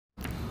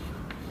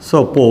So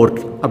board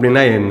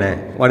அப்படின்னா என்ன?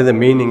 What is the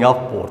meaning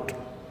of board?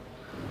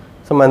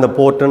 நம்ம அந்த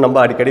போர்ட்டு நம்ம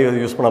அடிக்கடி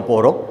யூஸ் பண்ண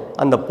போகிறோம்.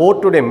 அந்த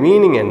போர்ட்டுடைய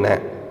மீனிங் என்ன?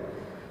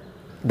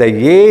 The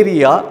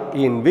area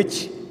in which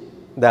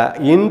the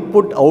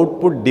input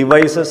output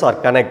devices R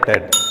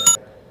connected.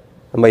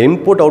 நம்ம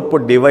இன்புட்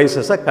அவுட்புட்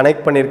டிவைசஸை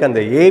கனெக்ட் பண்ணியிருக்க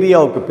அந்த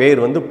ஏரியாவுக்கு பேர்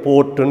வந்து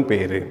போர்ட்டுன்னு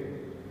பேர்.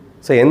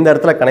 ஸோ எந்த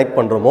இடத்துல கனெக்ட்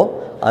பண்ணுறோமோ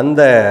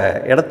அந்த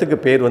இடத்துக்கு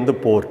பேர் வந்து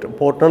போர்ட்.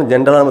 போர்ட்டுன்னு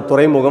ஜென்ரலாக நம்ம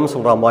துறைமுகம்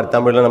சொல்கிற மாதிரி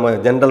தமிழில் நம்ம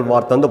ஜென்ரல்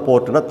வார்த்தை வந்து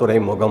போர்ட்டுனா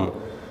துறைமுகம்.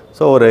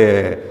 ஸோ ஒரு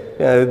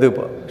இது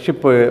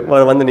ஷிப்பு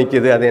வந்து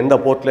நிற்கிது, அது எந்த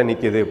போர்ட்டில்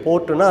நிற்கிது,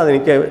 போர்ட்டுனா அது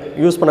நிற்க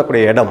யூஸ்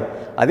பண்ணக்கூடிய இடம்.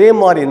 அதே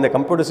மாதிரி இந்த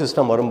கம்ப்யூட்டர்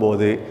சிஸ்டம்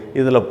வரும்போது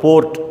இதில்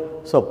போர்ட்.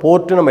 ஸோ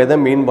போர்ட்டு நம்ம எதை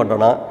மீன்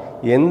பண்ணுறோன்னா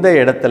எந்த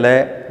இடத்துல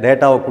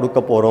டேட்டாவை கொடுக்க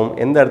போகிறோம்,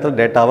 எந்த இடத்துல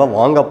டேட்டாவை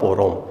வாங்க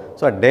போகிறோம்.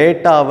 ஸோ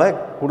டேட்டாவை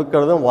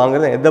கொடுக்கறதும்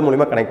வாங்குறதும் எந்த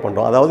மூலிமா கனெக்ட்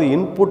பண்ணுறோம், அதாவது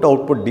இன்புட்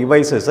அவுட்புட்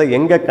டிவைசஸை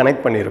எங்கே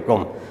கனெக்ட்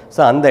பண்ணியிருக்கோம்.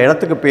 ஸோ அந்த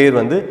இடத்துக்கு பேர்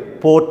வந்து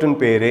போர்ட்டுன்னு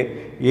பேர்.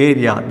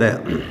 Area,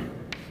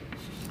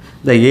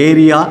 the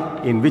area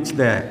in which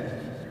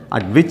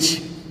at which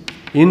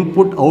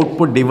input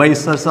output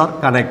devices are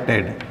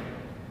connected.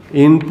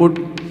 Input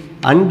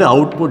and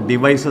output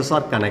devices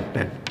are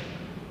connected.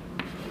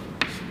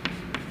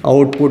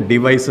 Output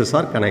devices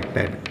are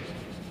connected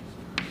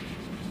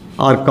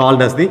are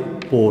called as the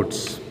ports.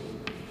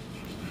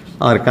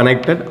 Are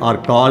connected are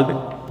called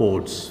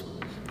ports.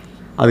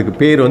 அதுக்கு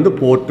பேர் வந்து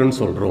போர்ட்டுன்னு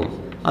சொல்கிறோம்.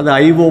 அது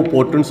IO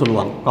போர்ட்டுன்னு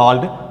சொல்லுவாங்க.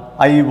 called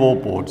IO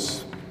ports.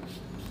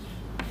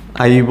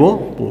 IO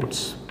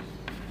ports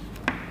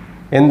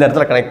எந்த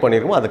இடத்துல connect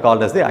பண்ணியிருக்கோமோ அது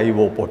called as the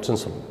IO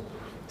போர்ட்ஸ்ன்னு சொல்லுவோம்.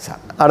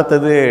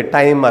 அடுத்தது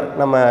டைமர்.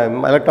 நம்ம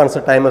எலக்ட்ரானிக்ஸ்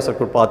டைமர்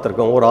சர்க்யூட்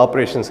பார்த்துருக்கோம். ஒரு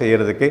ஆப்ரேஷன்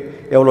செய்கிறதுக்கு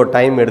எவ்வளோ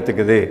டைம்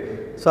எடுத்துக்குது.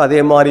 ஸோ அதே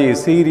மாதிரி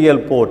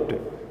சீரியல் போர்ட்.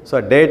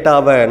 ஸோ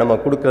டேட்டாவை நம்ம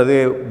கொடுக்குறது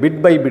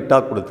பிட் பை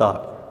பிட்டாக கொடுத்தா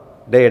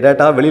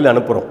டேட்டா வெளியில்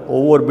அனுப்புகிறோம்.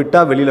 ஒவ்வொரு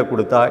பிட்டாக வெளியில்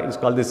கொடுத்தா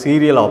it's call the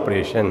serial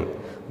operation.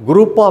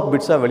 Group of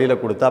பிட்ஸாக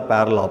வெளியில் கொடுத்தா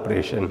பேரல்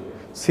ஆப்ரேஷன்.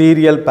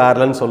 சீரியல்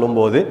பேரல்னு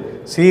சொல்லும்போது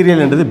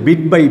சீரியல்ன்றது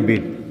பிட் பை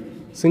பிட்,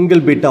 சிங்கிள்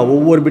பிட்டாக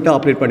ஒவ்வொரு பிட்டாக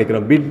ஆப்ரேட்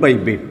பண்ணிக்கிறோம். Bit by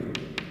bit,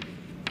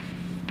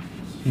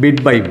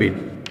 bit by bit.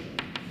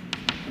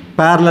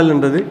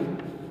 பேரலல்ன்றது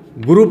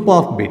group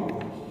of bit.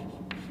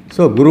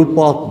 So group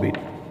of bit,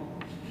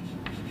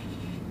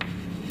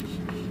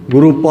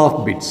 group of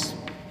bits.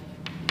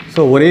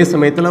 So ஒரே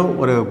சமயத்தில்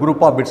ஒரு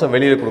குரூப் ஆஃப் பிட்ஸை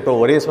வெளியில்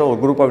கொடுக்குறோம், ஒரே சமயம் ஒரு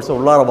குரூப் ஆஃப் பிட்ஸை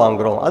உள்ளார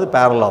வாங்குகிறோம், அது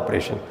பேரல்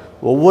ஆப்ரேஷன்.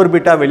 ஒவ்வொரு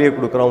பிட்டாக வெளியே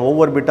கொடுக்குறோம்,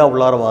 ஒவ்வொரு பிட்டாக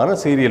உள்ளார வாங்குற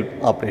சீரியல்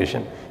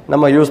ஆப்ரேஷன்.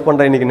 நம்ம யூஸ்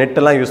பண்ணுற இன்றைக்கி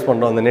நெட்டெல்லாம் யூஸ்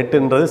பண்ணுறோம், அந்த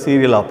நெட்டுன்றது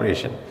சீரியல்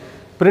ஆப்ரேஷன்.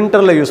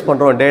 பிரிண்டரில் யூஸ்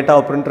பண்ணுறோம்,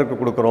 டேட்டாவை பிரிண்டருக்கு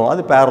கொடுக்குறோம்,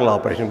 அது barrel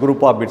operation.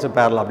 Group of பிட்ஸை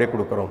barrel அப்படியே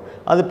கொடுக்குறோம்,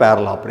 அது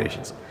பேரல்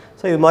ஆப்ரேஷன்ஸ்.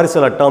 ஸோ இது மாதிரி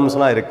சில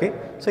டேர்ம்ஸ்லாம் இருக்குது.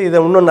 ஸோ இதை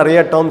இன்னும் நிறைய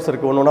டேர்ம்ஸ்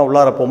இருக்குது. ஒன்று ஒன்றா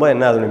உள்ளார போகும்போது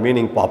என்ன அதோட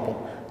மீனிங் பார்ப்போம்.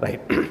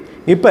 ரைட்.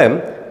 இப்போ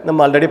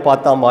நம்ம ஆல்ரெடி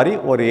பார்த்தா மாதிரி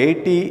ஒரு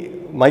 80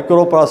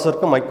 மைக்ரோ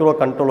ப்ராசஸருக்கும் மைக்ரோ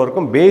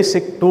கண்ட்ரோலருக்கும்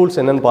பேசிக் டூல்ஸ்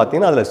என்னென்னு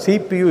பார்த்தீங்கன்னா அதில்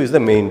CPU is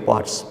the main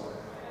parts.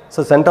 So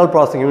central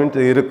processing unit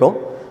இருக்கும்.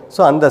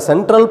 ஸோ அந்த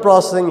சென்ட்ரல்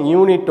ப்ராசஸிங்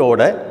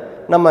யூனிட்டோட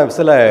நம்ம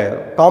சில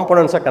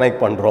காம்போனன்ட்ஸை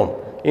கனெக்ட் பண்ணுறோம்.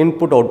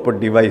 Input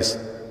output device,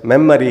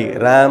 memory,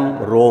 RAM,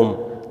 Rome,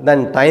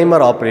 தென்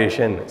timer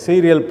operation,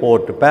 serial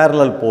port,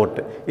 parallel board,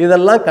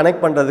 இதெல்லாம்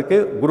கனெக்ட் பண்ணுறதுக்கு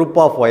group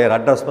of wire,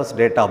 address bus,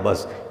 data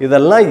bus,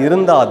 இதெல்லாம்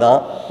இருந்தால் தான்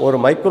ஒரு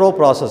மைக்ரோ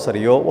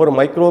ப்ராசஸரையோ ஒரு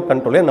மைக்ரோ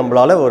கண்ட்ரோலையோ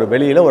நம்மளால் ஒரு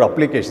வெளியில் ஒரு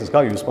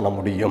அப்ளிகேஷன்ஸ்க்காக யூஸ் பண்ண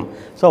முடியும்.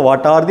 So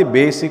what are the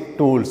basic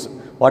tools,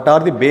 what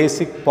are the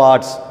basic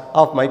parts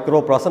of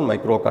micro process,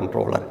 micro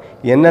controller,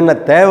 என்னென்ன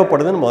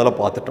தேவைப்படுதுன்னு முதல்ல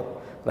பார்த்துட்டோம்.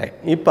 ரைட்.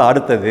 இப்போ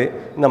அடுத்தது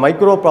இந்த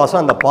மைக்ரோ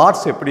ப்ராசஸ் அந்த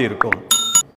பார்ட்ஸ் எப்படி இருக்கும்.